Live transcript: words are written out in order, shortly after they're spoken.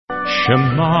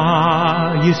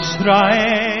Shema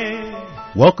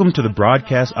Yisrael. Welcome to the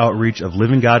broadcast outreach of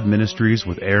Living God Ministries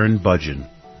with Aaron Budgeon.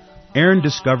 Aaron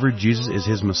discovered Jesus is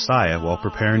his Messiah while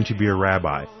preparing to be a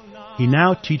rabbi. He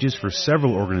now teaches for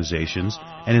several organizations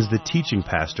and is the teaching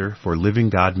pastor for Living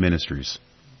God Ministries.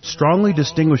 Strongly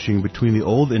distinguishing between the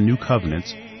Old and New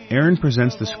Covenants, Aaron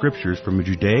presents the Scriptures from a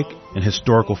Judaic and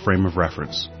historical frame of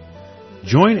reference.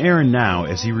 Join Aaron now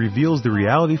as he reveals the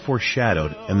reality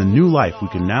foreshadowed and the new life we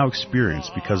can now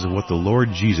experience because of what the Lord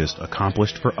Jesus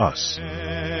accomplished for us.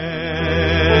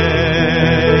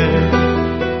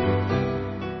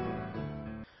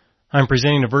 I'm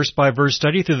presenting a verse-by-verse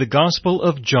study through the Gospel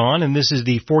of John, and this is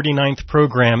the 49th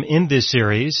program in this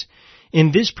series.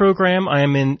 In this program, I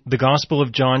am in the Gospel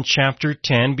of John, chapter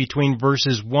 10, between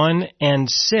verses 1 and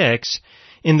 6.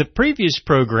 In the previous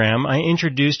program, I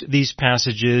introduced these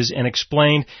passages and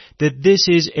explained that this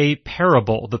is a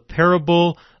parable, the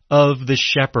parable of the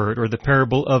shepherd, or the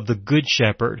parable of the good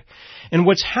shepherd. And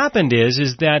what's happened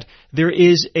is that there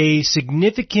is a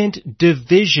significant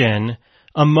division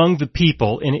among the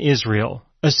people in Israel.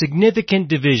 A significant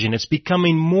division. It's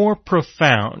becoming more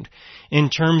profound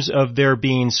in terms of there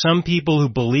being some people who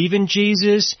believe in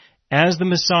Jesus as the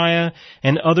Messiah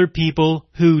and other people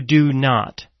who do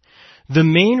not. The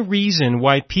main reason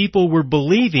why people were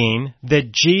believing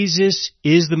that Jesus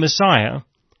is the Messiah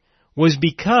was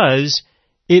because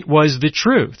it was the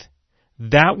truth.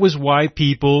 That was why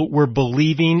people were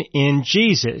believing in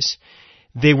Jesus.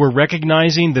 They were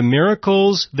recognizing the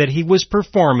miracles that he was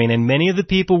performing, and many of the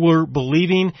people were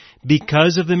believing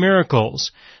because of the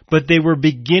miracles. But they were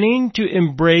beginning to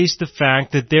embrace the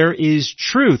fact that there is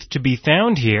truth to be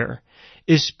found here,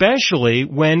 especially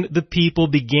when the people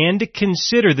began to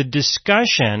consider the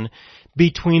discussion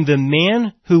between the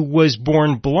man who was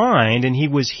born blind and he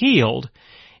was healed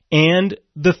and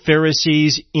the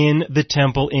Pharisees in the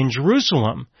temple in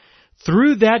Jerusalem.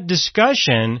 Through that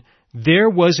discussion, there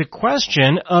was a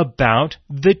question about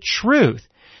the truth.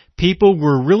 People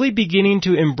were really beginning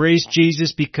to embrace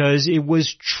Jesus because it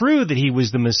was true that he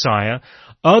was the Messiah.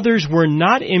 Others were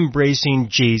not embracing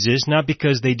Jesus, not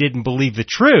because they didn't believe the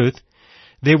truth.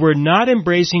 They were not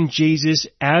embracing Jesus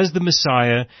as the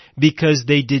Messiah because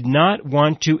they did not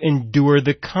want to endure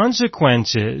the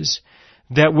consequences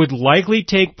that would likely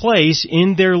take place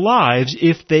in their lives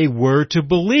if they were to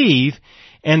believe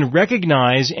and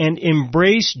recognize and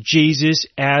embrace Jesus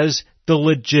as the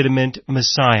legitimate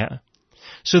Messiah.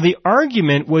 So the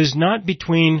argument was not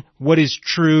between what is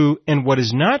true and what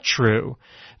is not true.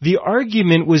 The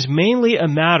argument was mainly a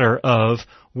matter of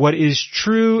what is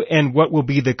true and what will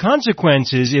be the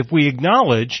consequences if we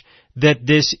acknowledge that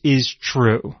this is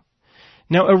true.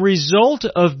 Now, a result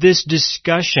of this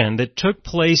discussion that took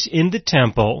place in the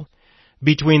temple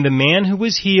between the man who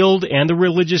was healed and the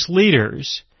religious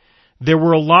leaders, there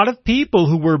were a lot of people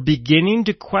who were beginning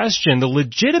to question the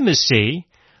legitimacy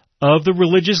of the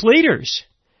religious leaders.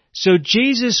 So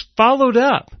Jesus followed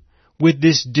up with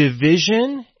this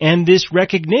division and this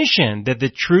recognition that the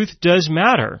truth does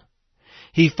matter.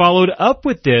 He followed up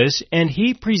with this and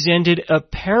he presented a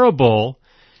parable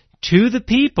to the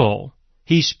people.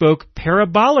 He spoke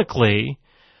parabolically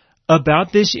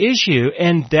about this issue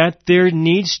and that there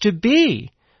needs to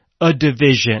be a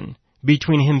division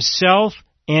between himself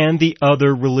and the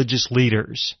other religious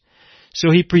leaders.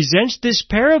 So he presents this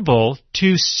parable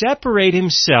to separate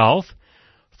himself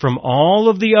from all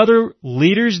of the other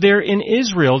leaders there in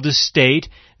Israel to state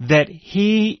that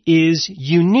he is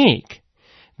unique,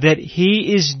 that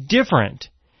he is different,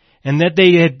 and that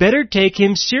they had better take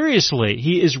him seriously.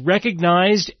 He is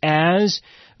recognized as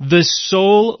the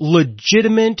sole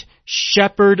legitimate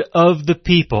shepherd of the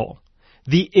people,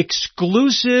 the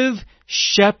exclusive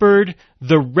shepherd,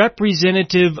 the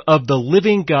representative of the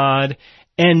living God,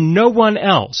 and no one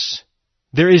else.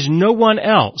 There is no one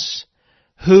else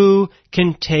who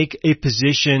can take a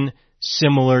position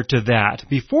similar to that.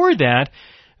 Before that,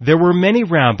 there were many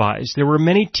rabbis, there were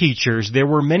many teachers, there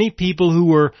were many people who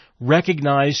were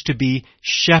recognized to be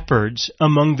shepherds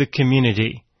among the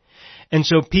community. And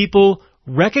so people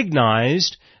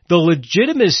recognized the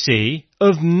legitimacy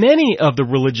of many of the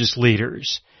religious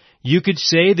leaders. You could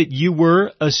say that you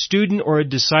were a student or a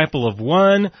disciple of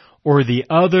one or the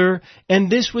other, and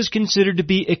this was considered to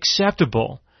be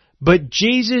acceptable. But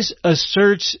Jesus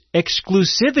asserts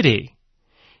exclusivity.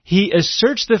 He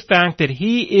asserts the fact that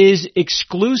he is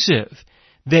exclusive,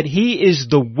 that he is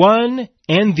the one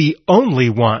and the only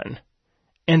one.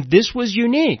 And this was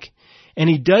unique. And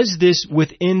he does this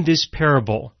within this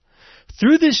parable.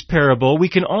 Through this parable, we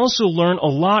can also learn a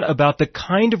lot about the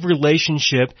kind of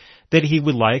relationship that he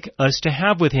would like us to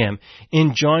have with him.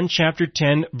 In John chapter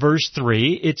 10, verse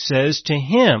 3, it says, "To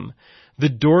him the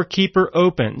doorkeeper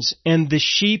opens, and the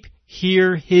sheep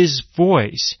hear his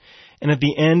voice." And at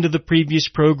the end of the previous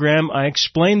program, I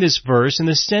explained this verse in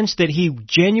the sense that he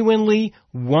genuinely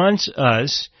wants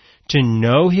us to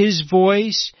know his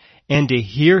voice and to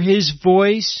hear his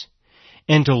voice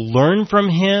and to learn from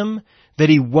him, that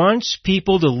he wants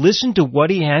people to listen to what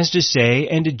he has to say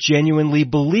and to genuinely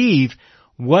believe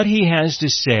what he has to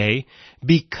say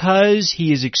because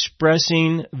he is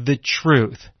expressing the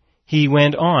truth. He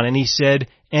went on and he said,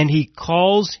 "And he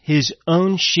calls his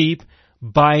own sheep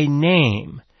by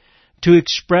name," to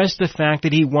express the fact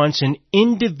that he wants an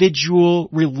individual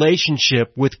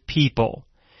relationship with people.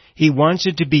 He wants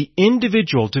it to be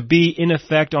individual, to be in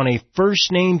effect on a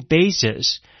first-name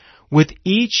basis with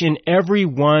each and every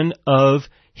one of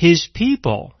his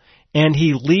people. And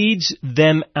he leads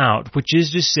them out, which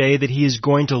is to say that he is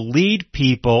going to lead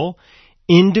people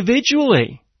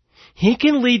individually. He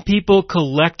can lead people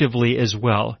collectively as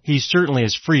well. He certainly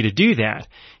is free to do that.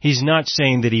 He's not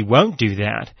saying that he won't do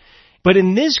that. But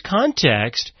in this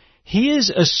context, he is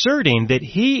asserting that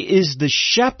he is the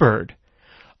shepherd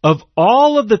of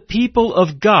all of the people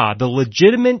of God, the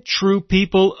legitimate, true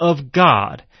people of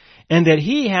God, and that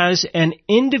he has an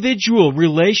individual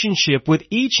relationship with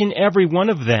each and every one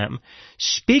of them,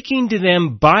 speaking to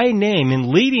them by name and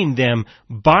leading them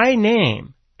by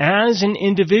name as an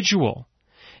individual.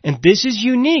 And this is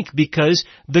unique because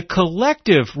the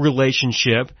collective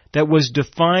relationship that was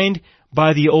defined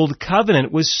by the Old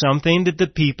Covenant was something that the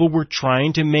people were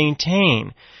trying to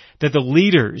maintain, that the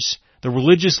leaders, the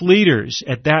religious leaders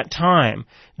at that time,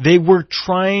 they were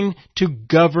trying to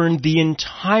govern the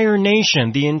entire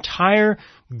nation, the entire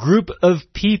group of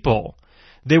people.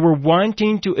 They were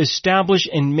wanting to establish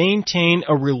and maintain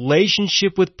a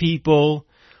relationship with people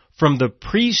from the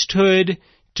priesthood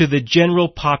to the general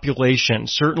population.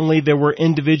 Certainly there were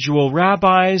individual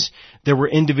rabbis, there were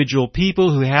individual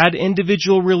people who had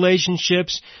individual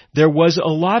relationships. There was a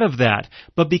lot of that.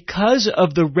 But because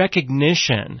of the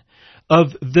recognition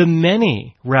of the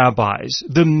many rabbis,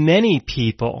 the many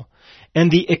people,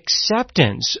 and the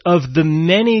acceptance of the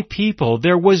many people,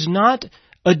 there was not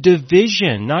a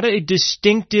division, not a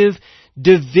distinctive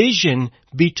division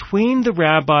between the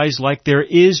rabbis like there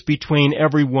is between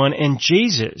everyone and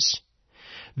Jesus.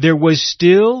 There was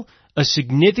still a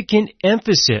significant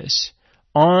emphasis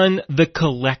on the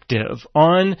collective,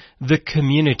 on the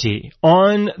community,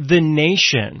 on the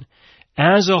nation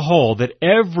as a whole, that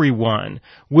everyone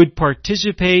would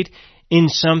participate in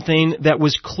something that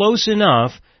was close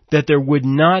enough that there would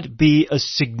not be a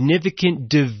significant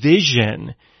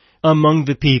division among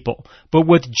the people. But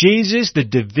with Jesus, the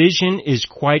division is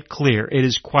quite clear. It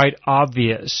is quite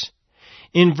obvious.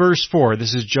 In verse 4,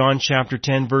 this is John chapter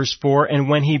 10, verse 4, "And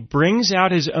when he brings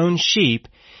out his own sheep,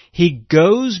 he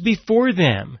goes before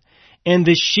them, and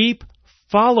the sheep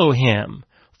follow him,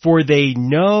 for they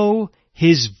know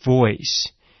his voice."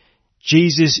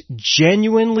 Jesus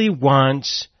genuinely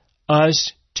wants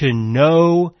us to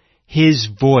know his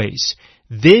voice.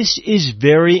 This is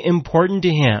very important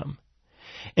to him.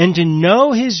 And to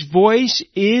know his voice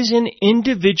is an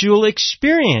individual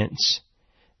experience.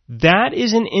 That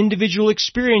is an individual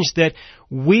experience that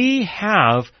we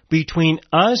have between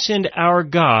us and our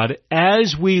God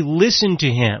as we listen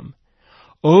to him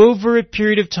over a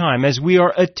period of time, as we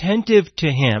are attentive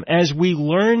to him, as we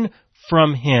learn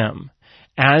from him.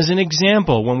 As an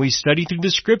example, when we study through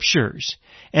the Scriptures,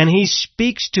 and he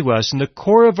speaks to us in the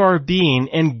core of our being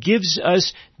and gives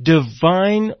us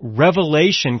divine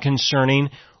revelation concerning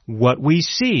what we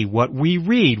see, what we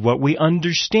read, what we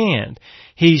understand.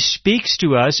 He speaks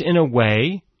to us in a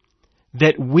way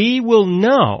that we will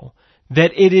know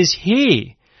that it is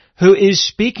he who is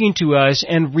speaking to us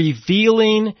and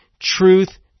revealing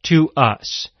truth to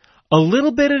us. A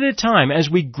little bit at a time, as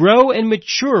we grow and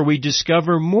mature, we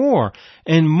discover more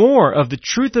and more of the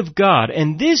truth of God.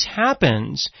 And this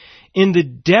happens in the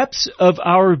depths of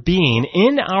our being,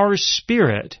 in our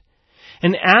spirit.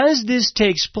 And as this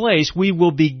takes place, we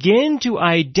will begin to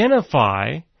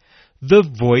identify the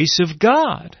voice of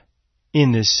God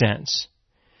in this sense.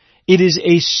 It is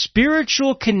a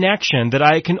spiritual connection that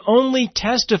I can only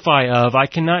testify of. I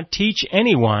cannot teach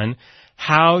anyone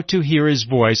how to hear his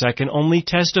voice. I can only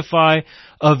testify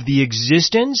of the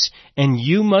existence, and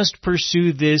you must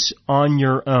pursue this on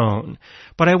your own.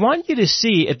 But I want you to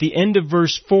see at the end of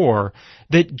verse 4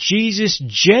 that Jesus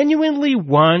genuinely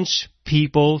wants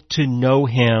people to know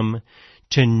him,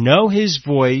 to know his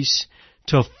voice,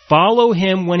 to follow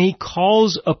him when he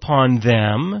calls upon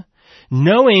them,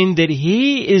 knowing that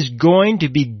He is going to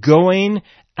be going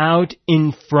out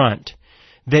in front,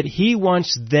 that He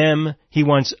wants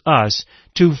us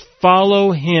to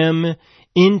follow Him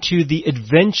into the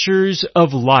adventures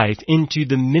of life, into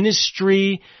the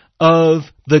ministry of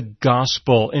the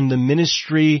gospel, in the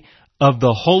ministry of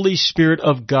the Holy Spirit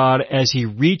of God as He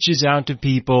reaches out to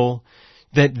people,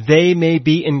 that they may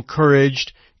be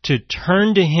encouraged to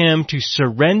turn to Him, to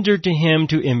surrender to Him,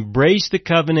 to embrace the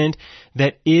covenant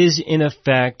that is in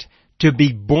effect, to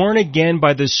be born again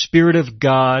by the Spirit of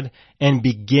God and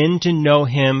begin to know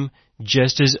Him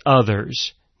just as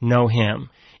others know Him.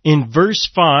 In verse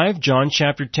 5, John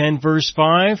chapter 10, verse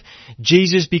 5,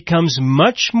 Jesus becomes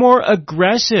much more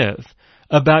aggressive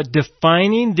about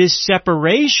defining this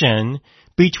separation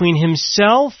between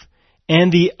Himself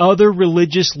and the other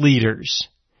religious leaders.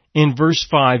 In verse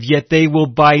 5, yet they will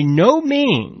by no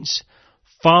means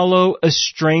follow a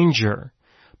stranger,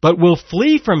 but will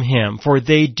flee from him, for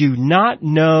they do not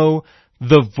know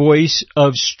the voice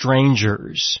of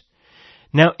strangers.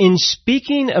 Now, in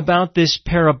speaking about this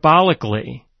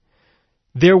parabolically,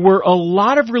 there were a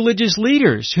lot of religious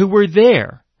leaders who were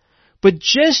there. But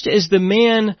just as the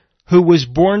man who was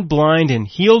born blind and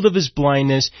healed of his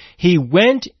blindness, he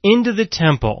went into the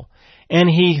temple and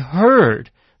he heard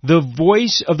the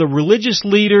voice of the religious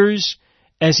leaders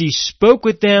as he spoke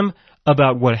with them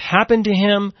about what happened to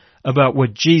him, about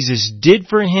what Jesus did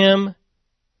for him.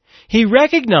 He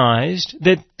recognized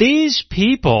that these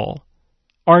people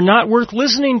are not worth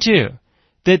listening to,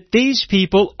 that these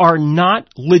people are not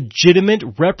legitimate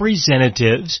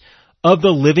representatives of the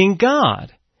living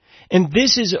God. And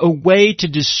this is a way to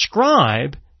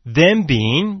describe them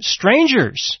being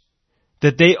strangers,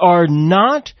 that they are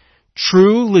not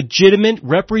true, legitimate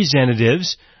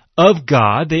representatives of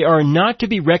God. They are not to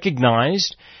be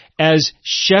recognized as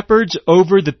shepherds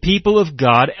over the people of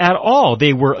God at all.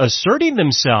 They were asserting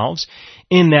themselves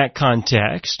in that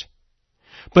context,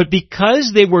 but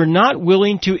because they were not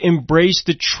willing to embrace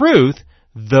the truth,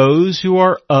 those who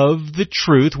are of the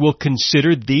truth will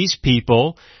consider these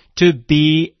people to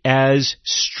be as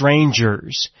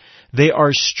strangers. They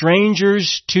are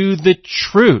strangers to the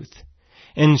truth.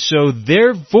 And so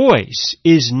their voice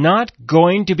is not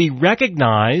going to be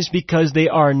recognized because they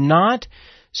are not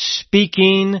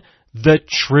speaking the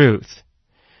truth.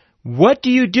 What do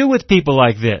you do with people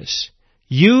like this?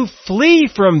 You flee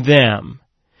from them.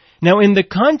 Now, in the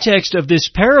context of this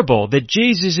parable that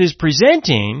Jesus is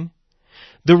presenting,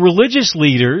 the religious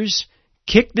leaders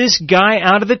kicked this guy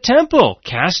out of the temple,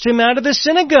 cast him out of the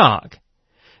synagogue.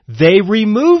 They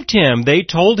removed him. They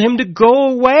told him to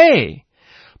go away.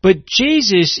 But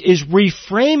Jesus is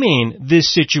reframing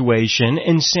this situation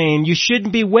and saying you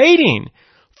shouldn't be waiting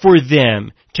for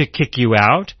them to kick you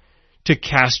out, to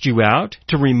cast you out,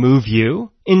 to remove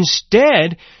you.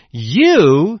 Instead,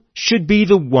 you should be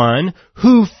the one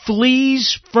who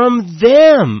flees from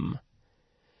them.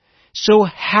 So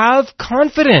have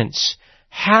confidence.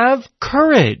 Have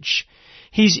courage.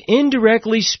 He's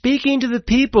indirectly speaking to the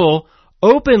people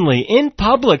openly, in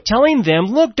public, telling them,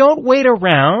 look, don't wait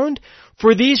around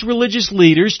for these religious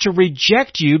leaders to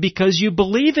reject you because you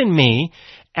believe in me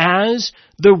as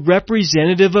the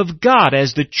representative of God,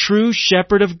 as the true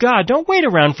shepherd of God. Don't wait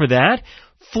around for that.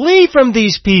 Flee from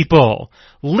these people.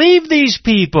 Leave these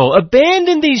people.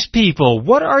 Abandon these people.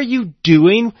 What are you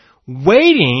doing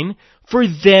waiting for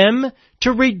them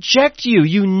to reject you?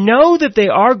 You know that they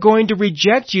are going to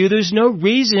reject you. There's no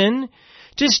reason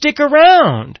to stick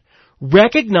around.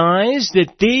 Recognize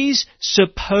that these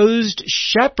supposed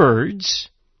shepherds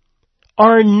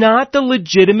are not the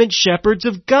legitimate shepherds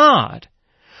of God.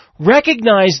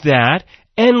 Recognize that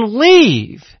and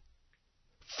leave.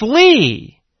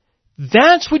 Flee.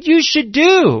 That's what you should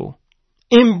do.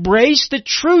 Embrace the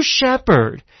true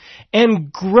shepherd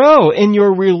and grow in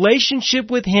your relationship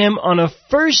with him on a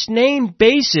first-name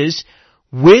basis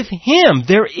with him.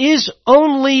 There is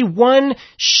only one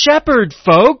shepherd,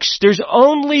 folks. There's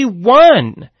only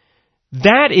one.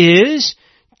 That is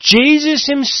Jesus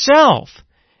himself.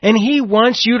 And he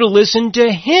wants you to listen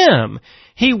to him.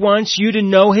 He wants you to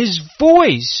know his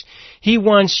voice. He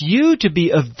wants you to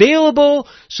be available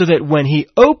so that when he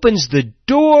opens the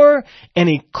door and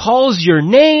he calls your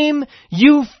name,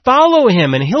 you follow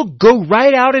him and he'll go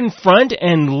right out in front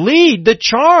and lead the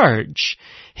charge.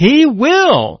 He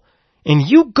will. And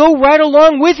you go right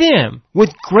along with him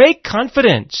with great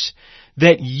confidence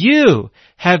that you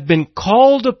have been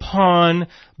called upon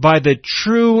by the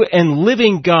true and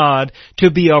living God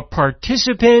to be a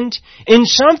participant in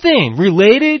something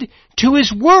related to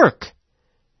his work.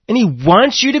 And he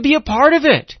wants you to be a part of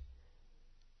it.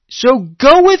 So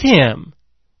go with him.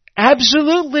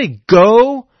 Absolutely.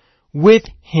 Go with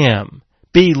Him.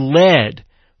 Be led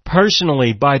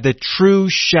personally by the true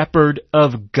shepherd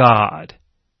of God.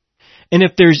 And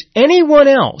if there's anyone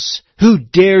else who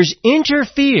dares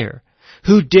interfere,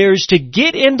 who dares to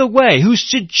get in the way, who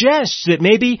suggests that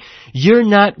maybe you're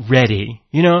not ready,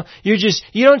 you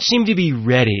don't seem to be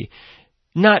ready,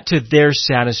 not to their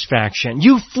satisfaction,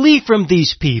 you flee from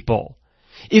these people.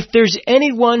 If there's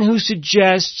anyone who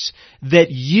suggests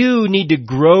that you need to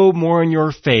grow more in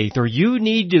your faith, or you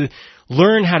need to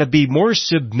learn how to be more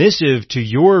submissive to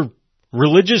your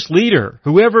religious leader,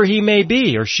 whoever he may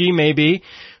be or she may be,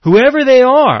 whoever they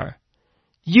are,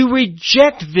 you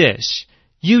reject this.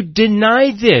 You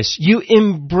deny this. You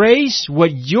embrace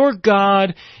what your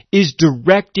God is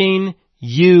directing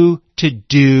you to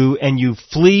do, and you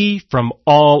flee from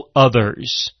all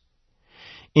others.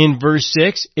 In verse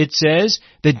 6, it says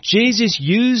that Jesus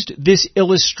used this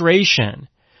illustration,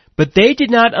 but they did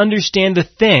not understand the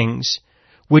things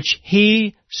which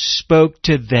He spoke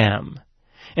to them.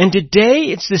 And today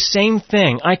it's the same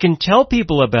thing. I can tell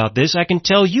people about this. I can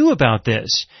tell you about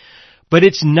this. But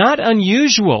it's not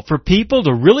unusual for people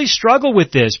to really struggle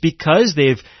with this because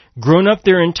they've grown up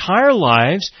their entire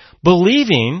lives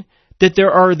believing that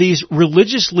there are these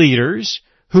religious leaders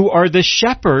who are the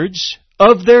shepherds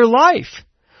of their life,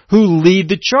 who lead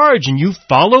the charge, and you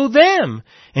follow them,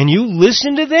 and you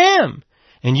listen to them,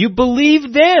 and you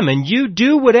believe them, and you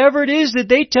do whatever it is that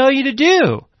they tell you to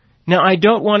do. Now, I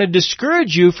don't want to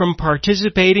discourage you from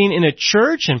participating in a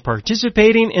church and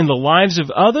participating in the lives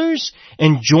of others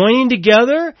and joining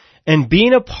together and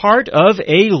being a part of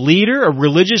a leader, a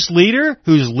religious leader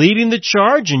who's leading the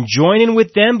charge and joining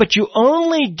with them, but you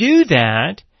only do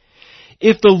that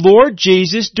if the Lord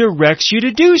Jesus directs you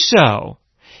to do so.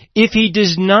 If He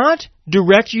does not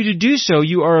direct you to do so,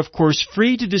 you are, of course,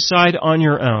 free to decide on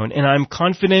your own, and I'm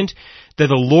confident that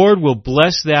the Lord will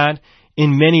bless that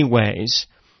in many ways.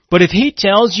 But if He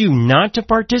tells you not to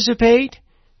participate,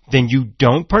 then you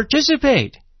don't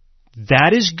participate.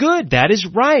 That is good. That is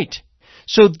right.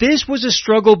 So this was a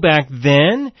struggle back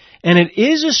then, and it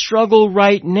is a struggle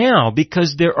right now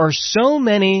because there are so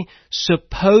many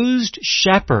supposed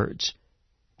shepherds.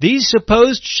 These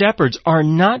supposed shepherds are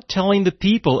not telling the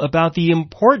people about the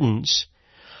importance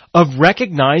of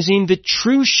recognizing the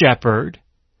true shepherd,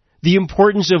 the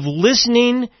importance of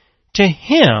listening to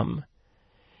Him,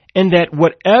 and that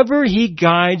whatever He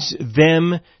guides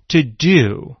them to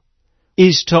do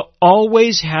is to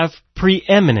always have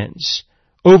preeminence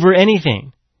over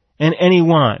anything and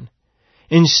anyone.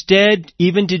 Instead,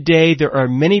 even today, there are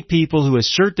many people who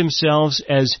assert themselves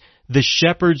as the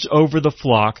shepherds over the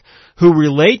flock, who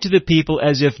relate to the people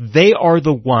as if they are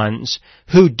the ones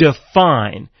who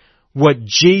define what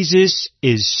Jesus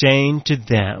is saying to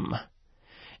them.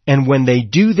 And when they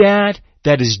do that,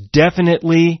 that is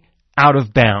definitely out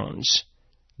of bounds.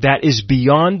 That is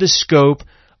beyond the scope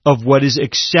of what is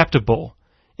acceptable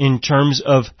in terms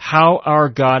of how our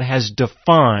God has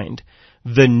defined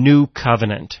the new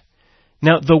covenant.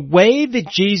 Now, the way that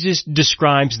Jesus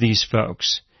describes these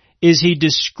folks is He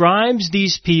describes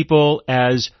these people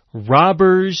as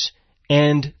robbers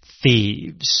and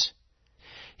thieves.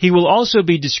 He will also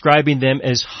be describing them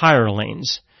as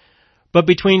hirelings. But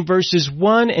between verses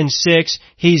 1 and 6,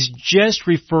 He's just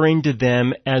referring to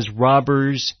them as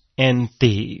robbers and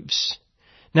thieves.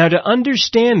 Now, to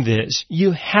understand this,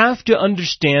 you have to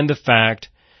understand the fact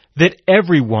that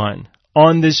everyone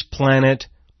on this planet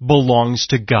belongs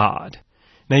to God.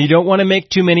 Now, you don't want to make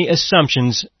too many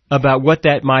assumptions about what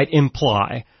that might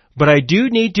imply, but I do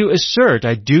need to assert,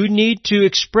 I do need to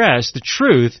express the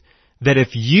truth that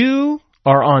if you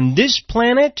are on this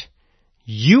planet,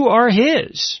 you are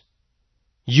His.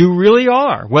 You really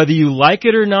are. Whether you like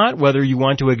it or not, whether you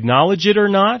want to acknowledge it or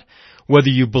not, whether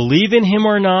you believe in Him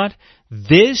or not,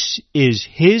 this is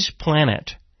His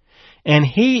planet. And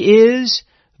He is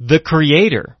the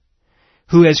Creator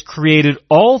who has created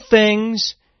all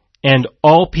things and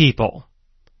all people.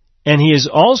 And He is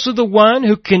also the one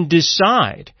who can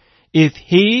decide if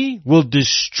He will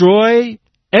destroy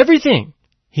everything.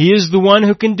 He is the one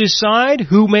who can decide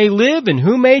who may live and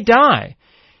who may die.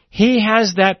 He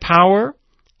has that power.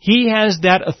 He has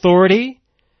that authority.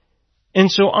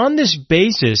 And so on this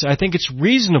basis, I think it's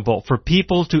reasonable for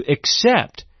people to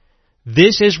accept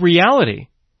this as reality,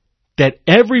 that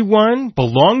everyone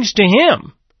belongs to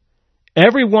Him.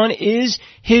 Everyone is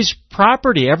His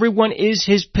property. Everyone is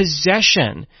His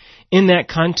possession in that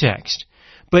context.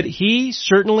 But He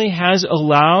certainly has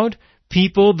allowed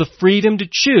people the freedom to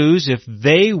choose if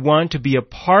they want to be a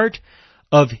part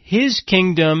of His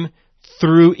kingdom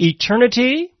through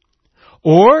eternity,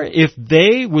 or if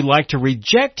they would like to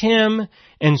reject him,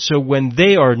 and so when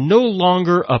they are no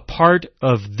longer a part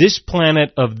of this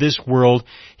planet, of this world,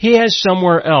 he has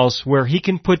somewhere else where he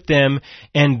can put them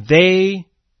and they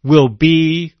will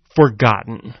be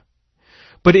forgotten.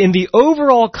 But in the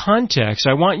overall context,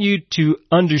 I want you to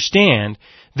understand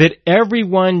that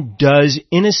everyone does,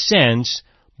 in a sense,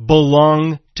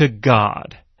 belong to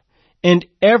God. And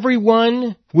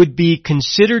everyone would be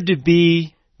considered to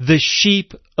be the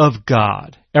sheep of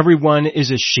God. Everyone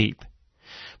is a sheep.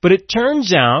 But it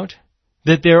turns out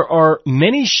that there are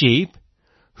many sheep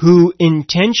who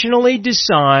intentionally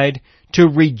decide to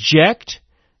reject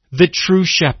the true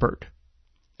shepherd.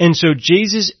 And so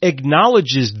Jesus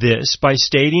acknowledges this by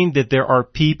stating that there are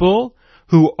people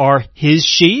who are his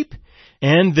sheep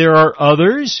and there are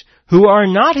others who are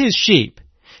not his sheep.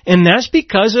 And that's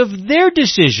because of their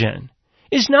decision.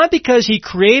 It's not because he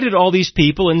created all these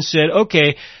people and said,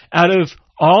 okay, out of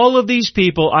all of these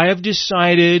people, I have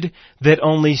decided that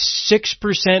only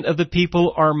 6% of the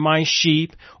people are my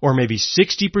sheep, or maybe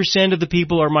 60% of the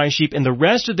people are my sheep, and the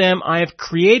rest of them, I have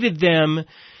created them,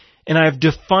 and I have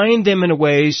defined them in a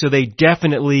way so they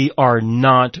definitely are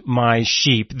not my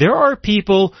sheep. There are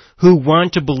people who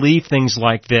want to believe things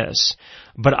like this,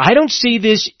 but I don't see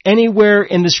this anywhere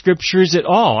in the Scriptures at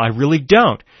all. I really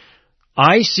don't.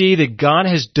 I see that God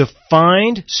has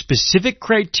defined specific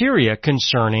criteria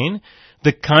concerning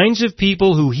the kinds of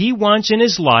people who he wants in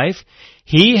his life.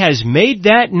 He has made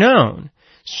that known.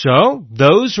 So,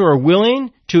 those who are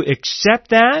willing to accept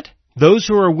that, those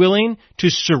who are willing to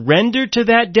surrender to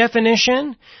that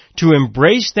definition, to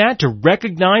embrace that, to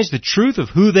recognize the truth of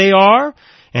who they are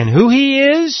and who he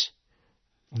is,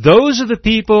 those are the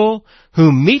people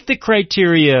who meet the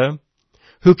criteria,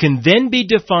 who can then be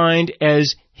defined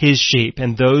as his sheep.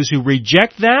 And those who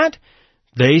reject that,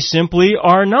 they simply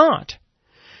are not.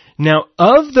 Now,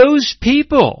 of those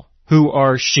people who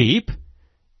are sheep,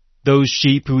 those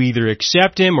sheep who either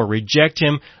accept him or reject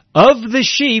him, of the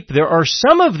sheep, there are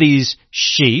some of these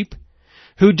sheep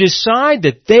who decide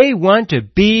that they want to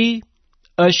be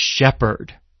a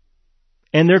shepherd.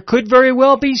 And there could very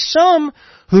well be some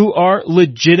who are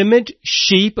legitimate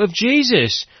sheep of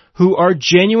Jesus, who are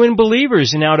genuine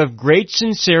believers, and out of great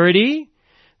sincerity,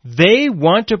 they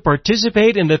want to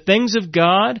participate in the things of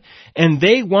God, and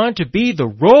they want to be the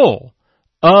role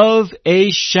of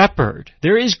a shepherd.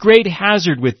 There is great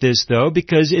hazard with this, though,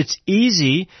 because it's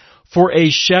easy for a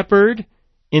shepherd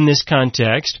in this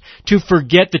context to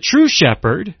forget the true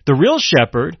shepherd, the real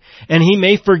shepherd, and he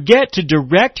may forget to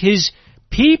direct his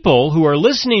people who are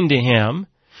listening to him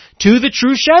to the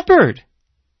true shepherd.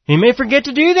 He may forget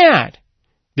to do that.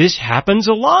 This happens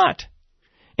a lot,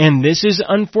 and this is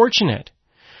unfortunate.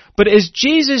 But as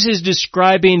Jesus is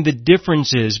describing the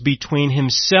differences between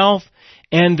himself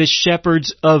and the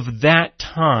shepherds of that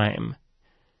time,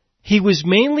 he was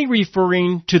mainly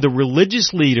referring to the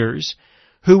religious leaders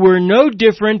who were no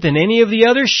different than any of the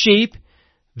other sheep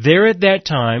there at that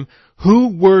time,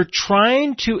 who were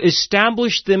trying to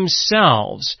establish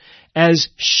themselves as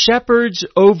shepherds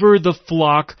over the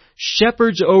flock,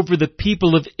 shepherds over the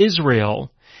people of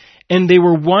Israel, and they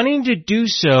were wanting to do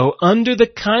so under the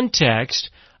context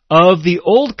of the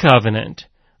Old Covenant,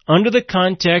 under the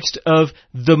context of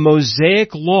the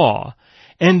Mosaic Law,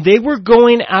 and they were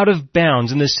going out of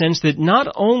bounds in the sense that not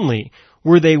only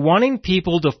were they wanting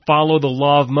people to follow the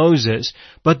law of Moses,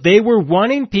 but they were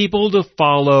wanting people to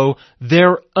follow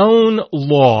their own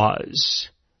laws.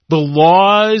 The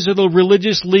laws of the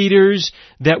religious leaders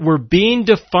that were being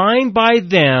defined by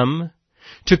them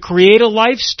to create a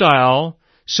lifestyle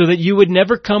so that you would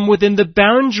never come within the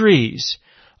boundaries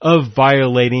of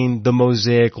violating the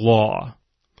Mosaic Law.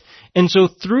 And so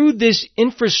through this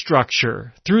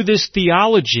infrastructure, through this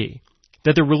theology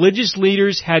that the religious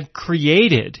leaders had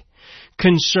created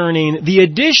concerning the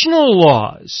additional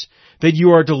laws that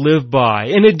you are to live by,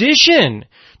 in addition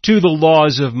to the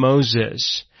laws of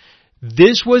Moses,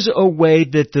 this was a way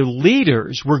that the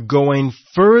leaders were going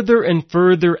further and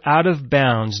further out of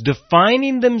bounds,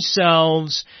 defining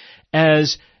themselves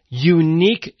as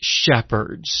unique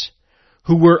shepherds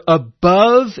who were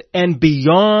above and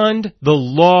beyond the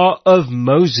law of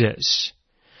Moses.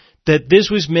 That this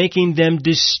was making them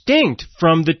distinct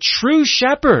from the true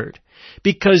shepherd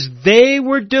because they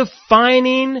were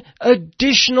defining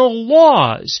additional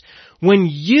laws. When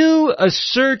you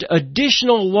assert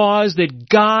additional laws that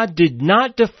God did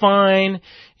not define,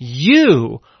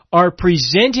 you are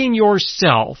presenting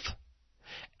yourself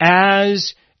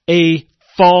as a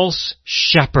false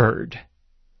shepherd.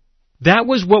 That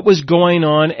was what was going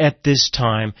on at this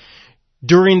time.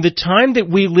 During the time that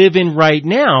we live in right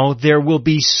now, there will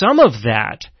be some of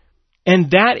that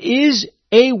And that is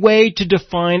a way to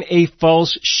define a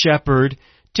false shepherd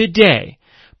today.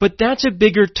 But that's a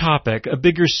bigger topic, a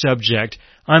bigger subject.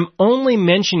 I'm only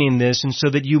mentioning this and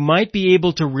so that you might be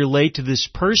able to relate to this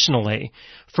personally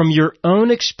from your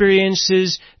own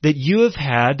experiences that you have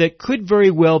had that could very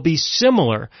well be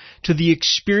similar to the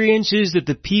experiences that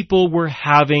the people were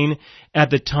having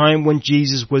at the time when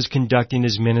Jesus was conducting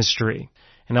his ministry.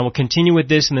 And I will continue with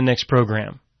this in the next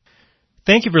program.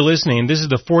 Thank you for listening. This is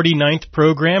the 49th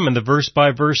program in the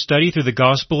verse-by-verse study through the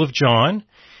Gospel of John.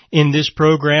 In this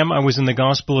program, I was in the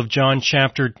Gospel of John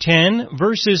chapter 10,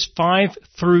 verses 5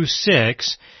 through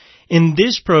 6. In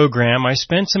this program, I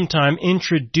spent some time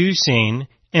introducing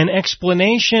an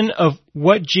explanation of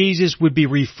what Jesus would be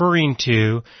referring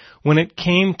to when it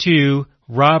came to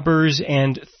robbers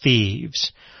and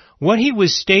thieves. What he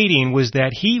was stating was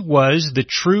that he was the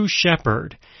true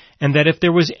shepherd, and that if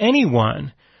there was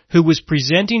anyone who was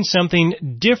presenting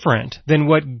something different than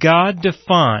what God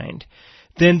defined,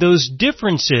 then those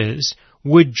differences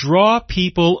would draw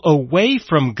people away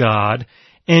from God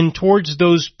and towards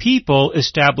those people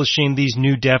establishing these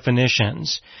new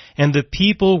definitions. And the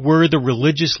people were the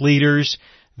religious leaders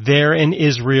there in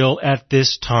Israel at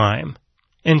this time.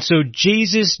 And so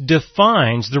Jesus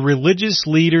defines the religious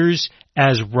leaders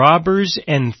as robbers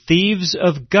and thieves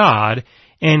of God,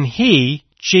 and he,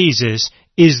 Jesus,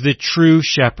 is the true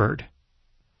shepherd.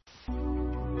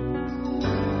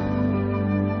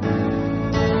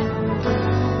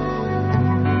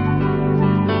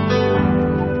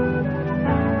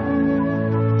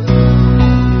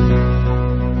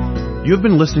 You have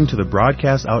been listening to the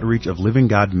broadcast outreach of Living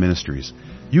God Ministries.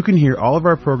 You can hear all of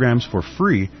our programs for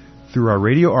free through our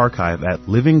radio archive at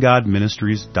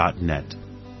livinggodministries.net.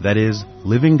 That is,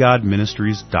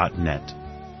 livinggodministries.net.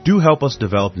 Do help us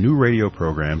develop new radio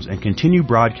programs and continue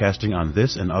broadcasting on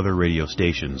this and other radio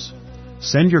stations.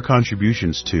 Send your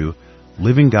contributions to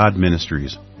Living God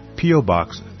Ministries, P.O.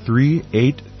 Box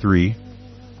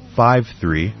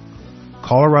 38353,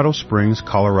 Colorado Springs,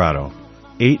 Colorado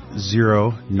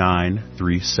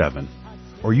 80937,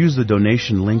 or use the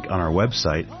donation link on our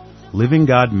website,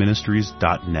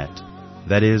 livinggodministries.net.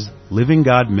 That is,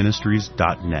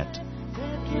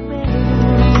 livinggodministries.net.